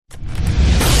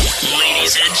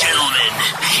Ladies and gentlemen,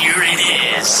 here it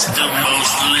is, the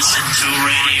most listened to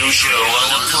radio show on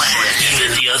the planet.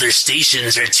 Even the other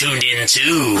stations are tuned in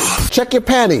too. Check your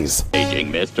panties.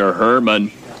 Paging Mr.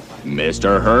 Herman.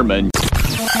 Mr. Herman.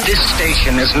 This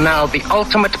station is now the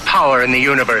ultimate power in the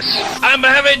universe. I'm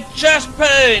having chest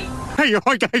pain.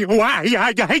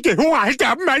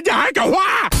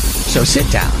 So sit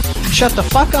down, shut the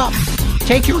fuck up,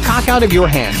 take your cock out of your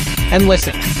hand, and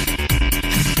listen.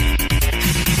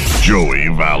 Joey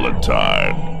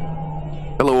Valentine.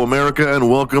 Hello, America, and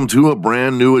welcome to a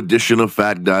brand new edition of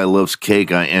Fat Guy Loves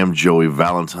Cake. I am Joey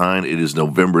Valentine. It is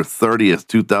November 30th,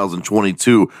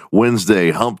 2022,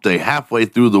 Wednesday, hump day, halfway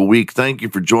through the week. Thank you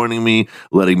for joining me,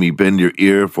 letting me bend your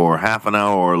ear for half an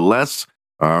hour or less.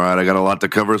 All right, I got a lot to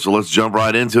cover, so let's jump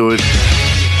right into it.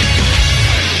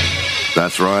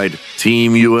 That's right,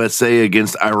 Team USA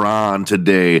against Iran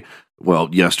today. Well,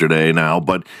 yesterday now,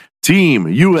 but Team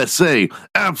USA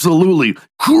absolutely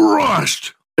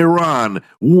crushed Iran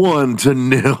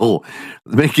 1-0,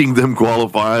 making them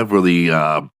qualify for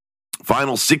the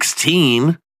final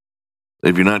 16.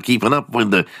 If you're not keeping up with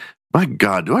the... My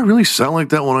God, do I really sound like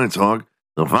that when I talk?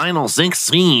 The final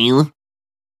 16.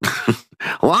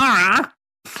 Laura!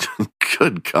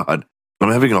 Good God.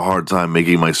 I'm having a hard time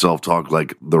making myself talk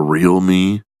like the real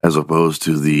me, as opposed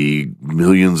to the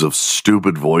millions of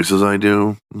stupid voices I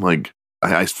do. I'm like...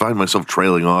 I find myself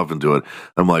trailing off into it.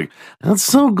 I'm like, I'm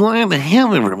so glad to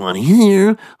have everyone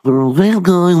here for Fat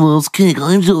Guy Loves Cake.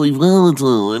 I'm Joey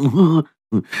Valentine.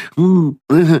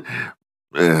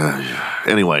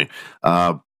 Anyway,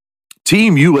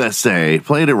 Team USA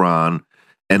played Iran,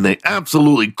 and they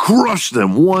absolutely crushed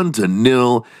them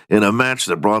 1-0 in a match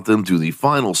that brought them to the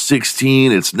final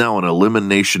 16. It's now an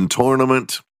elimination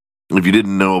tournament. If you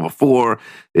didn't know before,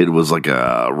 it was like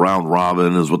a round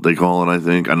robin is what they call it, I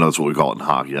think. I know that's what we call it in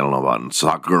hockey. I don't know about in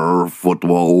soccer,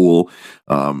 football,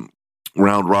 round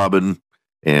robin.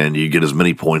 And you get as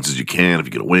many points as you can. If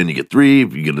you get a win, you get 3.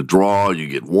 If you get a draw, you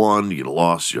get 1. You get a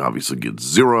loss, you obviously get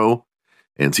 0.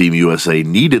 And Team USA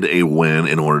needed a win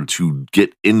in order to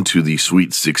get into the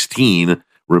Sweet 16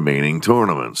 remaining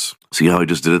tournaments. See how I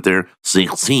just did it there?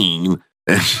 16.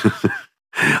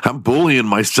 I'm bullying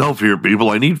myself here, people.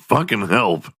 I need fucking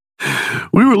help.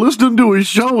 We were listening to his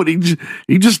show, and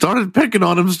he just started picking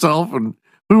on himself, and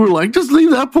we were like, just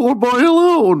leave that poor boy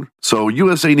alone. So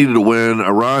USA needed a win.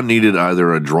 Iran needed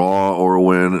either a draw or a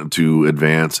win to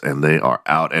advance, and they are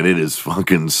out. And it is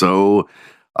fucking so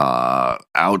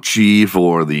ouchy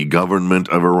for the government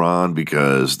of Iran,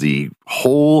 because the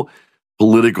whole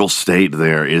political state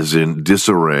there is in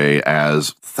disarray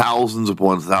as thousands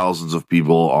upon thousands of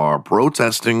people are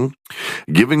protesting,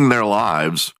 giving their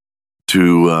lives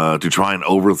to try and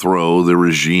overthrow the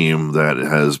regime that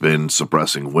has been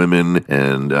suppressing women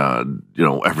and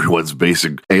everyone's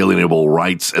basic alienable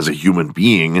rights as a human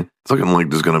being. It's looking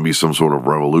like there's going to be some sort of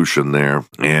revolution there,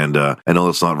 and I know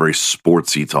that's not very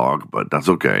sportsy talk, but that's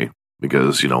okay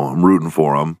because I'm rooting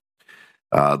for them.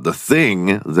 The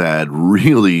thing that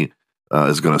really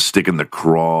is going to stick in the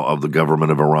craw of the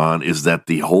government of Iran is that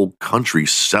the whole country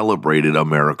celebrated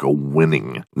America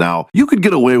winning. Now, you could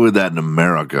get away with that in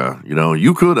America.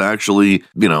 You could actually,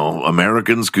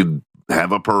 Americans could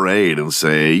have a parade and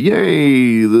say,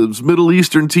 yay, the Middle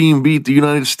Eastern team beat the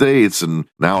United States. And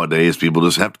nowadays, people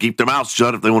just have to keep their mouths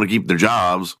shut if they want to keep their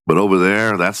jobs. But over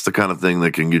there, that's the kind of thing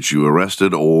that can get you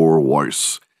arrested or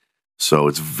worse. So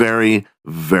it's very,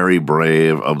 very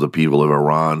brave of the people of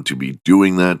Iran to be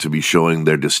doing that, to be showing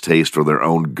their distaste for their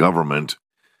own government,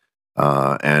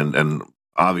 and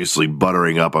obviously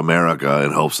buttering up America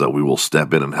in hopes that we will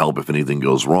step in and help if anything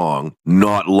goes wrong.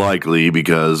 Not likely,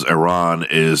 because Iran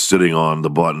is sitting on the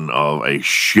button of a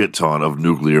shit ton of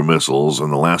nuclear missiles,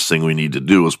 and the last thing we need to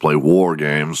do is play war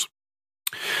games.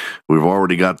 We've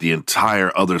already got the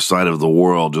entire other side of the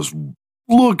world just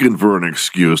looking for an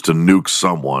excuse to nuke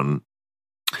someone.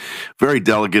 Very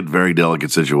delicate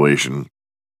situation.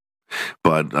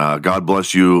 But God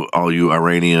bless you, all you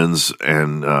Iranians,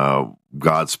 and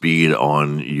Godspeed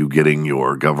on you getting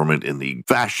your government in the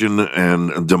fashion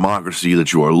and democracy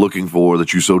that you are looking for,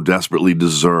 that you so desperately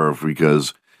deserve,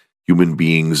 because human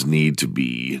beings need to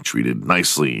be treated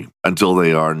nicely until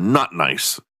they are not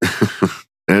nice.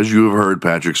 As you have heard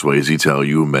Patrick Swayze tell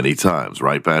you many times,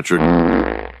 right, Patrick?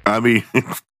 I mean,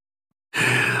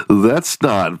 that's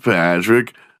not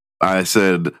Patrick. I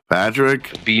said,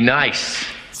 Patrick? Be nice.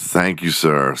 Thank you,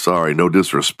 sir. Sorry, no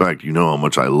disrespect. You know how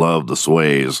much I love the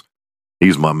Sways.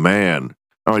 He's my man.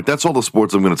 All right, that's all the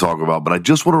sports I'm going to talk about, but I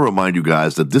just want to remind you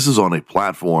guys that this is on a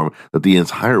platform that the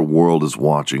entire world is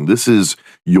watching. This is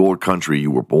your country.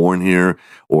 You were born here,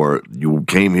 or you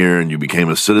came here and you became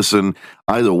a citizen.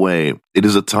 Either way, it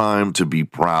is a time to be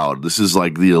proud. This is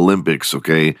like the Olympics,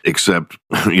 okay? Except,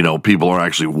 people are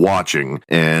actually watching,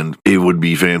 and it would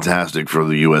be fantastic for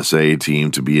the USA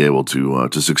team to be able to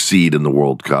succeed in the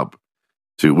World Cup.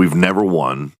 We've never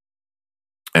won.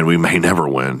 And we may never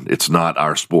win. It's not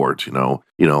our sport,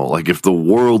 like if the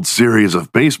World Series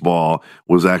of baseball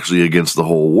was actually against the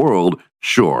whole world,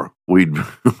 sure, we'd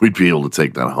be able to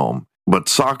take that home. But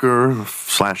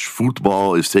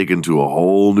soccer/football is taken to a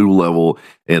whole new level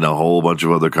in a whole bunch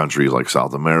of other countries, like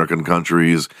South American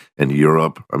countries and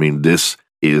Europe. I mean, this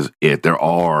is it. There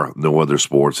are no other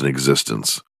sports in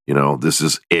existence. This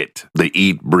is it. They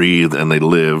eat, breathe, and they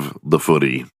live the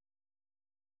footy.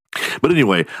 But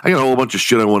anyway, I got a whole bunch of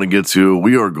shit I want to get to.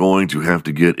 We are going to have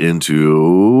to get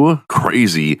into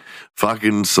crazy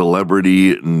fucking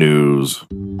celebrity news.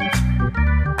 Who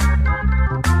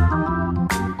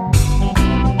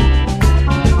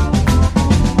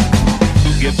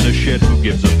gives a shit? Who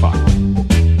gives a fuck?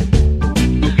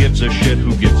 Who gives a shit?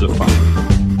 Who gives a fuck?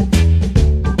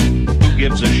 Who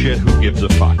gives a shit? Who gives a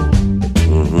fuck?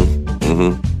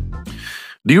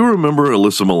 Do you remember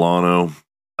Alyssa Milano?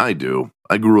 I do.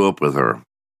 I grew up with her.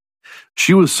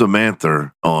 She was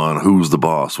Samantha on Who's the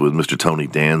Boss with Mr. Tony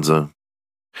Danza.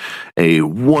 A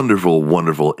wonderful,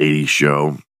 wonderful 80s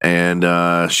show. And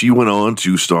she went on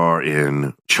to star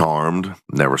in Charmed.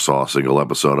 Never saw a single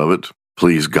episode of it.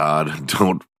 Please, God,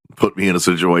 don't put me in a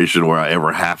situation where I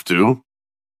ever have to.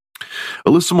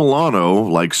 Alyssa Milano,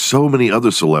 like so many other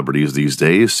celebrities these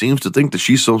days, seems to think that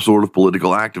she's some sort of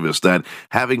political activist, that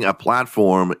having a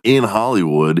platform in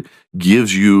Hollywood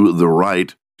gives you the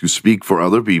right to speak for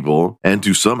other people and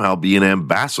to somehow be an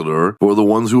ambassador for the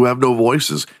ones who have no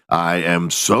voices. I am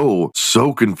so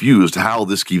confused how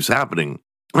this keeps happening.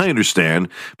 I understand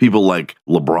people like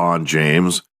LeBron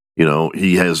James.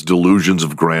 He has delusions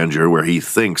of grandeur where he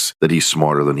thinks that he's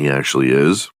smarter than he actually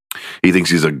is. He thinks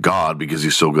he's a god because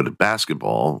he's so good at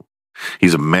basketball.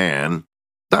 He's a man.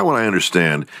 That one I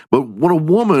understand. But when a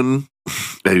woman,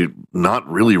 a not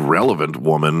really relevant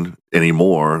woman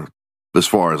anymore, as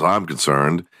far as I'm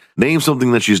concerned, names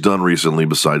something that she's done recently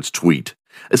besides tweet.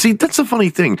 See, that's the funny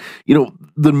thing.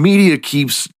 The media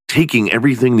keeps taking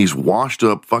everything these washed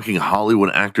up fucking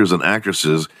Hollywood actors and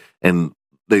actresses, and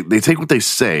they take what they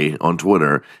say on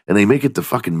Twitter and they make it the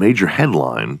fucking major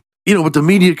headline. But the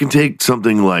media can take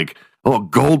something like,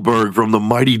 Goldberg from the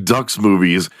Mighty Ducks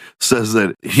movies says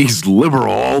that he's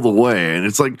liberal all the way. And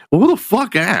it's like, well, who the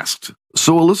fuck asked?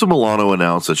 So Alyssa Milano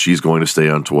announced that she's going to stay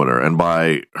on Twitter. And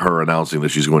by her announcing that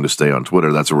she's going to stay on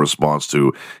Twitter, that's a response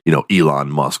to,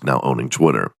 Elon Musk now owning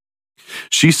Twitter.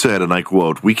 She said, and I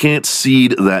quote, "We can't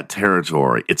cede that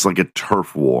territory. It's like a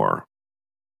turf war."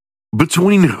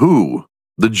 Between who?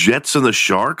 The Jets and the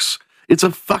Sharks? It's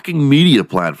a fucking media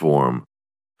platform.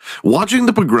 Watching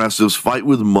the progressives fight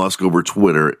with Musk over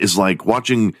Twitter is like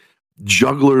watching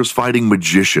jugglers fighting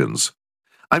magicians.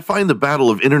 I find the battle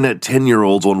of internet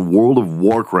 10-year-olds on World of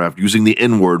Warcraft using the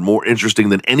N-word more interesting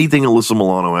than anything Alyssa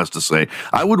Milano has to say.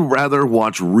 I would rather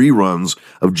watch reruns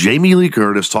of Jamie Lee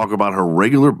Curtis talk about her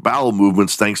regular bowel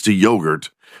movements thanks to yogurt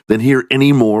than hear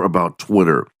any more about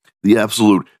Twitter. The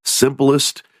absolute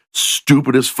simplest,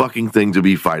 stupidest fucking thing to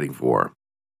be fighting for.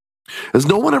 Has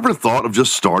no one ever thought of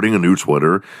just starting a new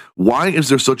Twitter? Why is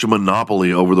there such a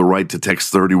monopoly over the right to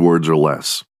text 30 words or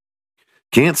less?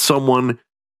 Can't someone,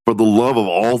 for the love of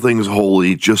all things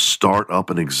holy, just start up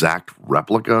an exact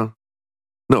replica?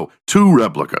 No, 2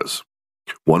 replicas.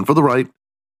 One for the right,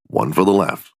 one for the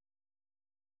left.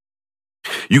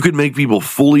 You could make people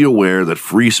fully aware that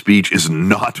free speech is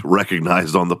not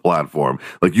recognized on the platform.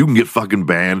 Like, you can get fucking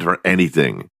banned for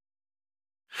anything.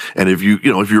 And if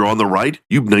you're on the right,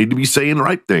 you need to be saying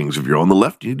right things. If you're on the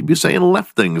left, you need to be saying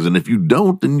left things. And if you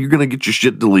don't, then you're going to get your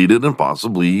shit deleted and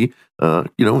possibly, have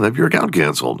your account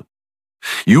canceled.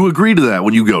 You agree to that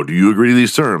when you go, do you agree to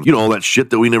these terms? All that shit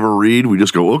that we never read, we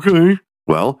just go, okay.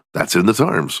 Well, that's in the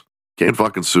terms. Can't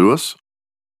fucking sue us.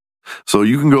 So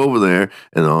you can go over there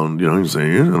and you can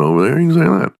say, and over there you can say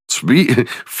that.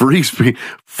 Free speech.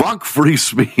 Fuck free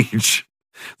speech.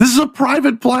 This is a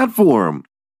private platform.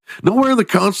 Nowhere in the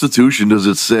Constitution does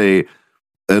it say,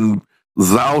 and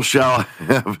thou shalt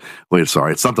have, wait,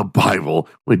 sorry, it's not the Bible.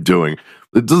 What are we doing?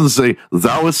 It doesn't say,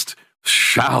 thouest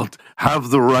shalt have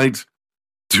the right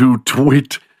to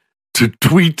tweet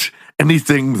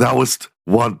anything thouest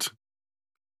want,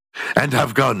 and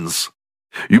have guns.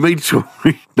 You may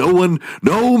tweet,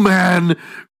 no man,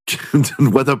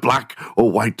 whether black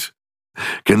or white,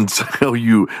 can tell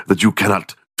you that you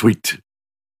cannot tweet.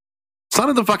 It's not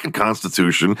in the fucking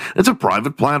Constitution. It's a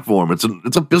private platform. It's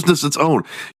a business its own.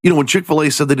 When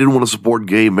Chick-fil-A said they didn't want to support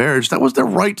gay marriage, that was their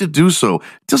right to do so.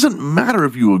 It doesn't matter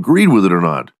if you agreed with it or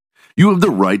not. You have the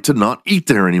right to not eat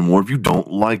there anymore if you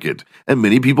don't like it. And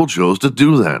many people chose to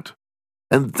do that.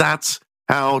 And that's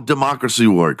how democracy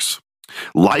works.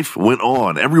 Life went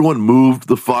on. Everyone moved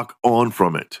the fuck on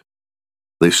from it.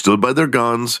 They stood by their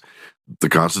guns. The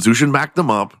Constitution backed them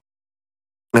up.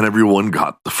 And everyone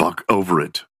got the fuck over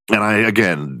it. And I,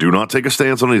 again, do not take a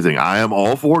stance on anything. I am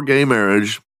all for gay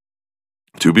marriage.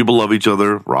 Two people love each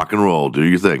other. Rock and roll. Do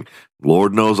your thing.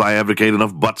 Lord knows I advocate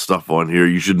enough butt stuff on here.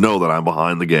 You should know that I'm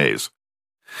behind the gays.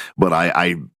 But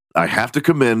I have to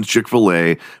commend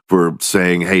Chick-fil-A for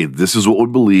saying, hey, this is what we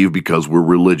believe because we're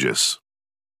religious.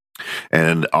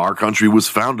 And our country was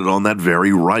founded on that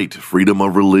very right, freedom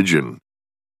of religion.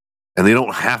 And they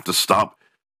don't have to stop.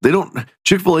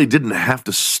 Chick-fil-A didn't have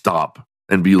to stop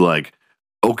and be like,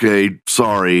 okay,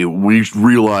 sorry, we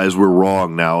realize we're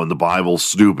wrong now and the Bible's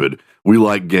stupid. We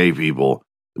like gay people.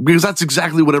 Because that's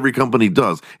exactly what every company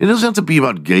does. It doesn't have to be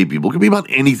about gay people. It can be about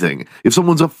anything. If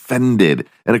someone's offended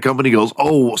and a company goes,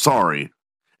 oh, sorry.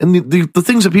 And the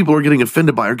things that people are getting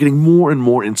offended by are getting more and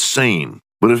more insane.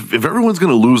 But if everyone's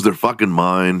going to lose their fucking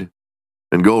mind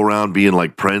and go around being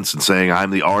like Prince and saying,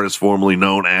 I'm the artist formerly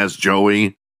known as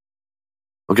Joey.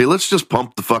 Okay, let's just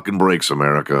pump the fucking brakes,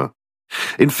 America.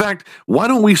 In fact, why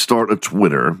don't we start a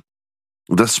Twitter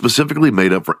that's specifically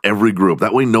made up for every group?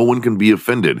 That way no one can be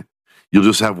offended. You'll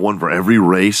just have one for every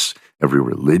race, every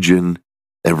religion,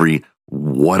 every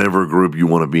whatever group you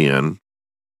want to be in,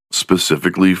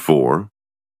 specifically for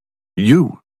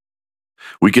you.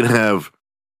 We can have,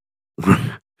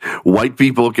 white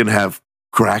people can have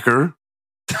cracker,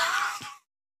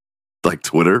 like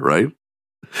Twitter, right?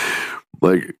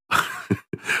 Like,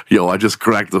 yo, I just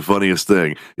cracked the funniest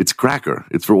thing. It's cracker.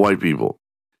 It's for white people.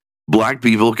 Black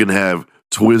people can have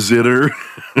Twizitter.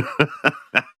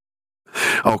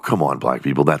 Oh, come on, black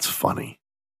people. That's funny.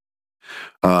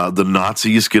 The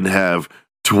Nazis can have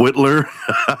Twitler.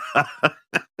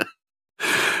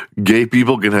 Gay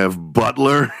people can have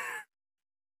Butler.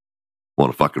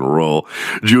 Want to fucking roll.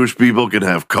 Jewish people can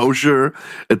have kosher,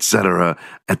 etc.,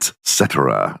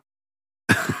 etc.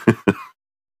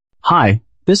 Hi,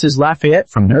 this is Lafayette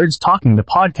from Nerds Talking the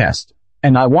Podcast,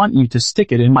 and I want you to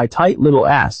stick it in my tight little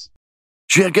ass.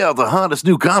 Check out the hottest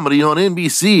new comedy on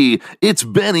NBC. It's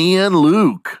Benny and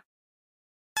Luke.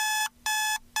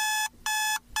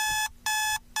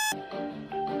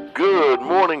 Good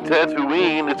morning,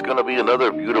 Tatooine. It's going to be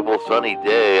another beautiful sunny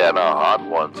day and a hot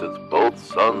one since both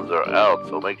suns are out.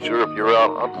 So make sure if you're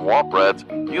out hunting womp rats,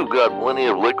 you've got plenty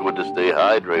of liquid to stay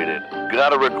hydrated.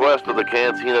 Got a request for the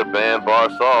Cantina Band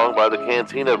bar song by the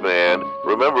Cantina Band.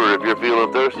 Remember, if you're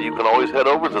feeling thirsty, you can always head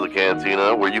over to the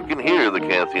Cantina where you can hear the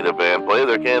Cantina Band play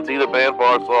their Cantina Band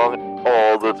bar song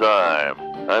all the time.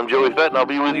 I'm Joey Fett and I'll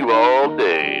be with you all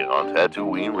day on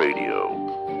Tatooine Radio.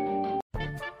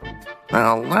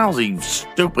 A lousy,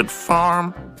 stupid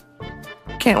farm.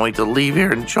 Can't wait to leave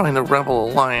here and join the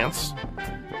Rebel Alliance.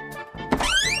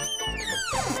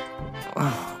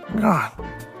 Oh, God.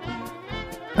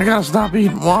 I gotta stop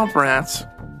eating womp rats.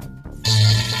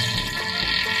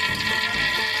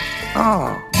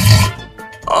 Oh,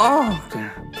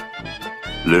 dear.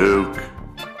 Luke.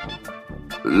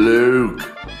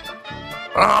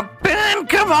 Oh, Ben,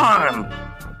 come on!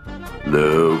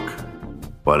 Luke,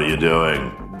 what are you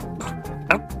doing?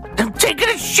 I'm taking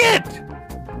a shit!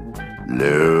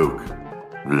 Luke.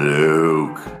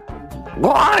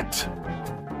 What?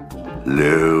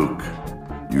 Luke,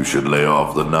 you should lay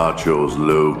off the nachos,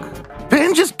 Luke.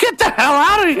 Ben, just get the hell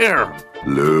out of here!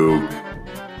 Luke,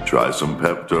 try some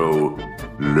Pepto.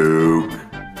 Luke.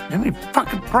 Any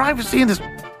fucking privacy in this...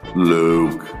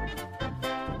 Luke,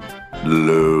 la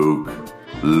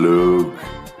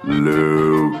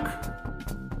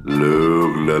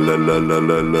la la la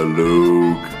la la,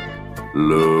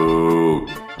 Luke.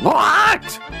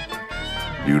 What?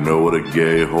 You know what a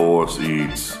gay horse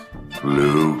eats,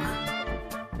 Luke.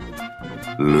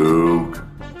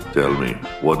 Tell me,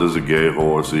 what does a gay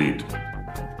horse eat?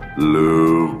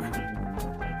 Luke.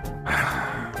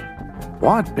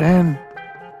 What, Ben?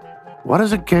 What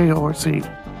does a gay horse eat?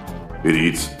 It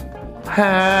eats.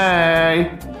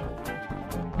 Hey!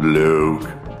 Luke.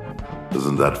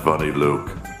 Isn't that funny,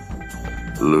 Luke?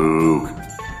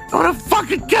 I want to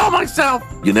fucking kill myself!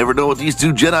 You never know what these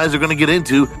two Jedis are going to get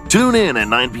into. Tune in at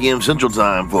 9 p.m. Central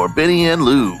Time for Benny and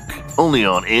Luke, only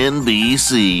on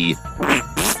NBC.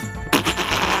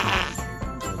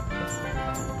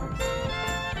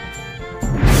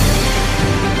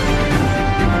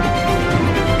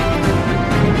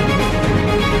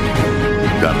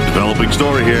 big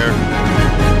story here.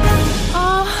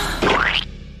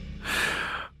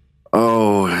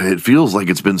 Oh, it feels like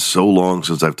it's been so long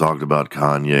since I've talked about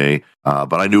Kanye,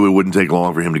 but I knew it wouldn't take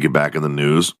long for him to get back in the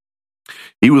news.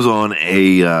 He was on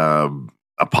a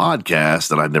podcast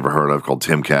that I'd never heard of called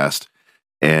Timcast,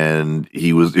 and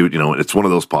he was, it's one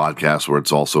of those podcasts where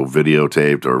it's also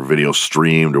videotaped or video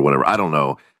streamed or whatever. I don't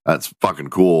know. That's fucking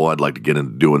cool. I'd like to get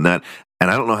into doing that. And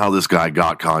I don't know how this guy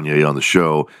got Kanye on the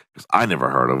show because I never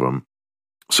heard of him.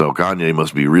 So Kanye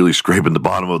must be really scraping the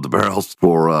bottom of the barrels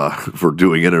for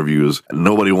doing interviews.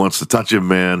 Nobody wants to touch him,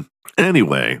 man.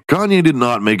 Anyway, Kanye did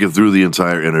not make it through the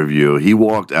entire interview. He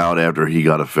walked out after he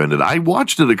got offended. I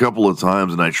watched it a couple of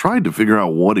times and I tried to figure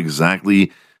out what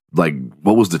exactly, like,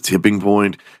 what was the tipping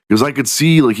point? Because I could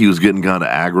see, like, he was getting kind of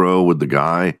aggro with the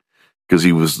guy because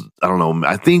he was, I don't know,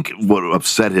 I think what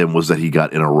upset him was that he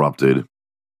got interrupted.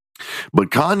 But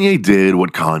Kanye did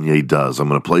what Kanye does. I'm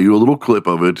going to play you a little clip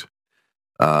of it.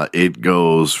 It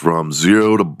goes from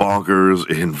 0 to bonkers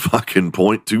in fucking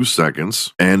 0.2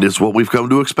 seconds. And it's what we've come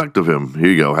to expect of him. Here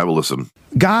you go. Have a listen.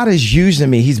 God is using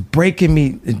me. He's breaking me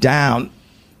down,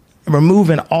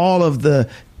 removing all of the,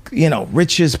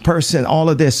 richest person, all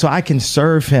of this, so I can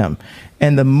serve him.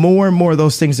 And the more and more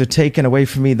those things are taken away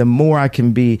from me, the more I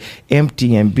can be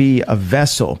empty and be a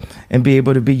vessel and be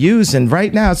able to be used. And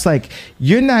right now, it's like,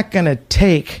 you're not going to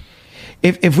take...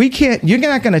 If we can't, you're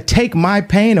not going to take my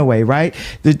pain away, right?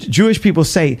 The Jewish people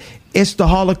say, it's the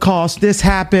Holocaust, this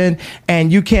happened,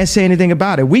 and you can't say anything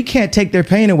about it. We can't take their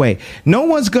pain away. No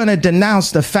one's going to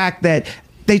denounce the fact that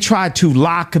they tried to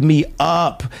lock me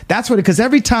up. That's what, because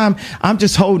every time I'm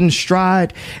just holding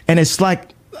stride, and it's like,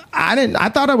 I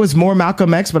thought I was more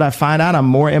Malcolm X, but I find out I'm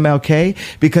more MLK,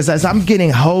 because as I'm getting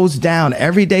hosed down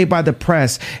every day by the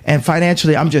press and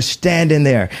financially, I'm just standing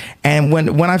there. And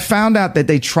when I found out that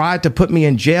they tried to put me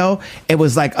in jail, it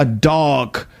was like a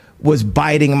dog was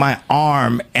biting my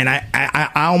arm, and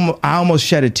I almost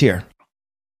shed a tear.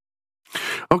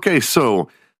 Okay, so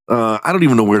I don't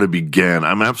even know where to begin.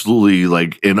 I'm absolutely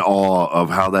like in awe of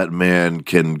how that man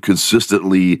can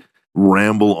consistently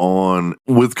ramble on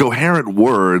with coherent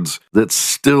words that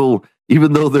still,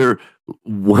 even though they're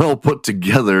well put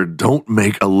together, don't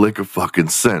make a lick of fucking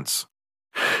sense.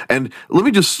 And let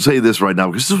me just say this right now,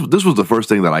 because this was the first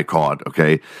thing that I caught,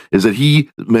 okay, is that he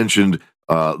mentioned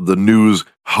the news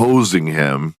hosing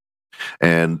him,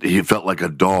 and he felt like a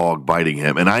dog biting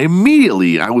him. And I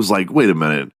was like, wait a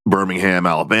minute, Birmingham,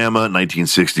 Alabama,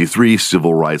 1963,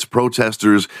 civil rights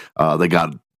protesters, they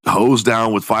got hosed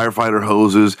down with firefighter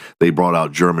hoses. They brought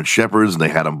out German shepherds and they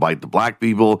had them bite the black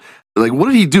people. Like, what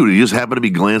did he do? Did he just happen to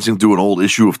be glancing through an old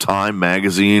issue of Time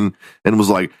magazine and was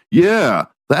like, yeah,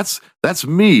 that's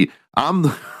me. I'm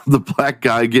the black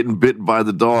guy getting bitten by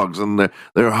the dogs and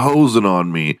they're hosing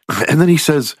on me. And then he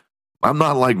says, I'm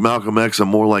not like Malcolm X, I'm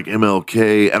more like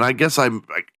MLK. And I guess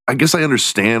I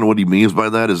understand what he means by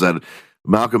that, is that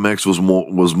Malcolm X was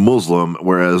Muslim,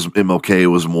 whereas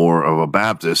MLK was more of a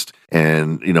Baptist.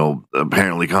 And,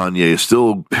 apparently Kanye is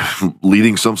still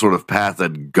leading some sort of path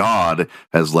that God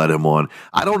has led him on.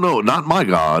 I don't know. Not my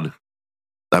God.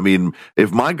 I mean,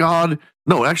 my God,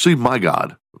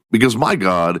 because my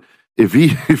God,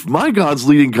 if my God's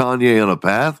leading Kanye on a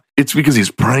path, it's because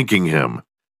he's pranking him.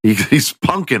 He's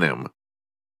punking him.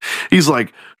 He's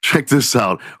like, check this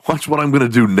out. Watch what I'm going to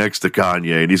do next to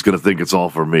Kanye, and he's going to think it's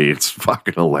all for me. It's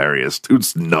fucking hilarious.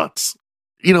 Dude's nuts.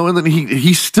 And then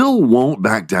he still won't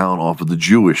back down off of the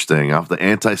Jewish thing, off the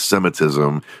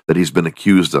anti-Semitism that he's been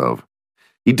accused of.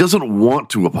 He doesn't want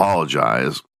to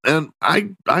apologize, and I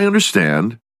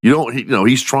understand.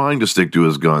 He's trying to stick to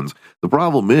his guns. The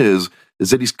problem is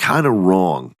that he's kind of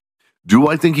wrong. Do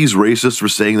I think he's racist for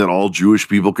saying that all Jewish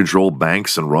people control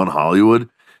banks and run Hollywood?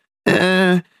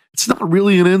 It's not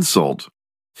really an insult.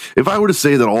 If I were to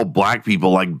say that all black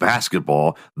people like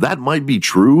basketball, that might be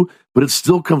true, but it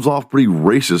still comes off pretty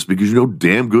racist, because you know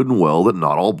damn good and well that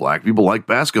not all black people like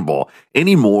basketball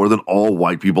any more than all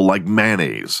white people like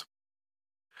mayonnaise.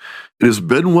 It has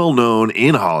been well known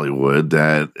in Hollywood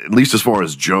that, at least as far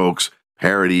as jokes,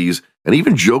 parodies, and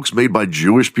even jokes made by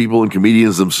Jewish people and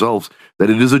comedians themselves, that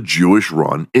it is a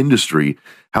Jewish-run industry.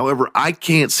 However, I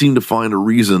can't seem to find a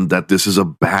reason that this is a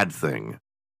bad thing.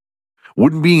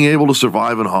 Wouldn't being able to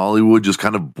survive in Hollywood just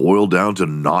kind of boil down to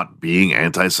not being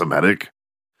anti-Semitic?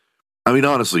 I mean,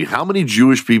 honestly, how many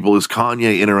Jewish people is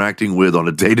Kanye interacting with on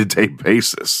a day-to-day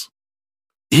basis?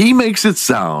 He makes it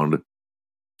sound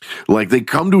like they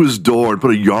come to his door and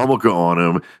put a yarmulke on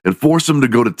him and force him to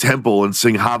go to temple and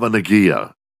sing Hava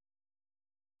Nagia.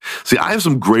 See, I have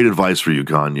some great advice for you,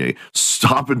 Kanye.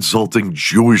 Stop insulting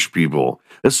Jewish people,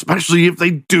 especially if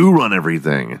they do run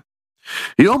everything.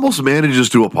 He almost manages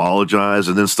to apologize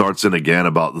and then starts in again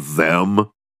about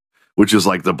them, which is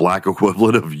like the black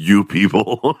equivalent of you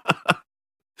people.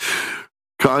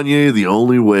 Kanye, the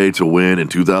only way to win in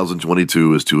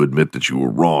 2022 is to admit that you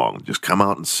were wrong. Just come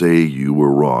out and say you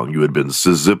were wrong. You had been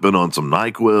zipping on some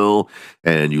NyQuil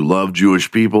and you love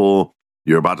Jewish people.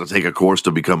 You're about to take a course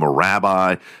to become a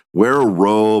rabbi. Wear a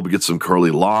robe, get some curly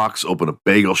locks, open a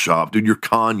bagel shop. Dude, you're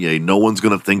Kanye. No one's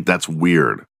going to think that's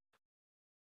weird.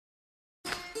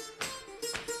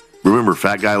 Remember,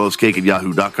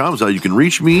 fatguylovescake@yahoo.com is how you can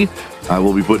reach me. I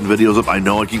will be putting videos up. I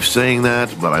know I keep saying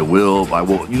that, but I will.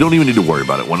 You don't even need to worry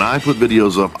about it. When I put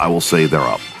videos up, I will say they're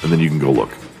up, and then you can go look.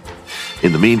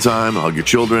 In the meantime, hug your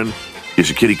children, kiss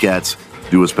your kitty cats,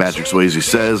 do as Patrick Swayze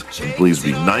says, and please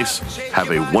be nice.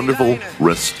 Have a wonderful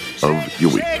rest of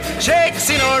your week. Shake,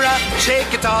 Sinora,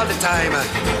 shake it all the time.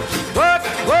 Work,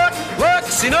 work, work,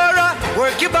 Sinora,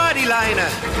 work your body line.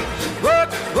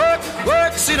 Work, work,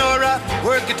 work, Sinora,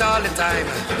 work it all the time.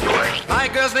 My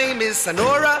girl's name is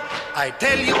Sonora. I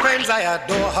tell you, friends, I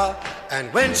adore her.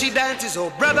 And when she dances, oh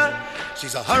brother,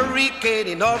 she's a hurricane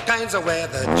in all kinds of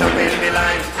weather. Jump in the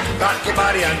line, rock your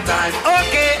body on time.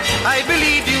 Okay, I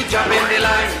believe you, jump in the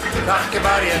line, rock your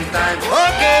body on time.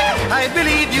 Okay, I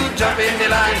believe you, jump in the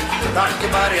line, rock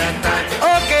your body on time.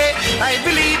 Okay, I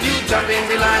believe you, jump in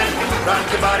the line, rock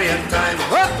your body on time.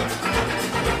 Oh.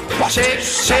 Shake,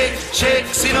 shake, shake,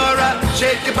 Sinora,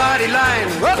 shake your body line.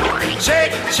 Whoop.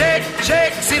 Shake, shake,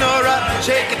 shake, Sinora,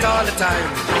 shake it all the time.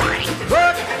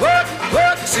 Work, work,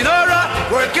 work,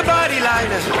 Sinora, work your body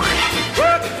line.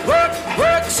 Work, work,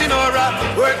 work,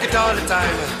 Sinora, work it all the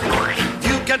time.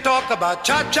 You can talk about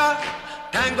cha-cha,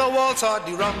 tango waltz or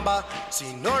the rumba.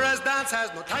 Sinora's dance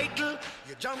has no title.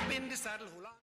 You jump in the saddle.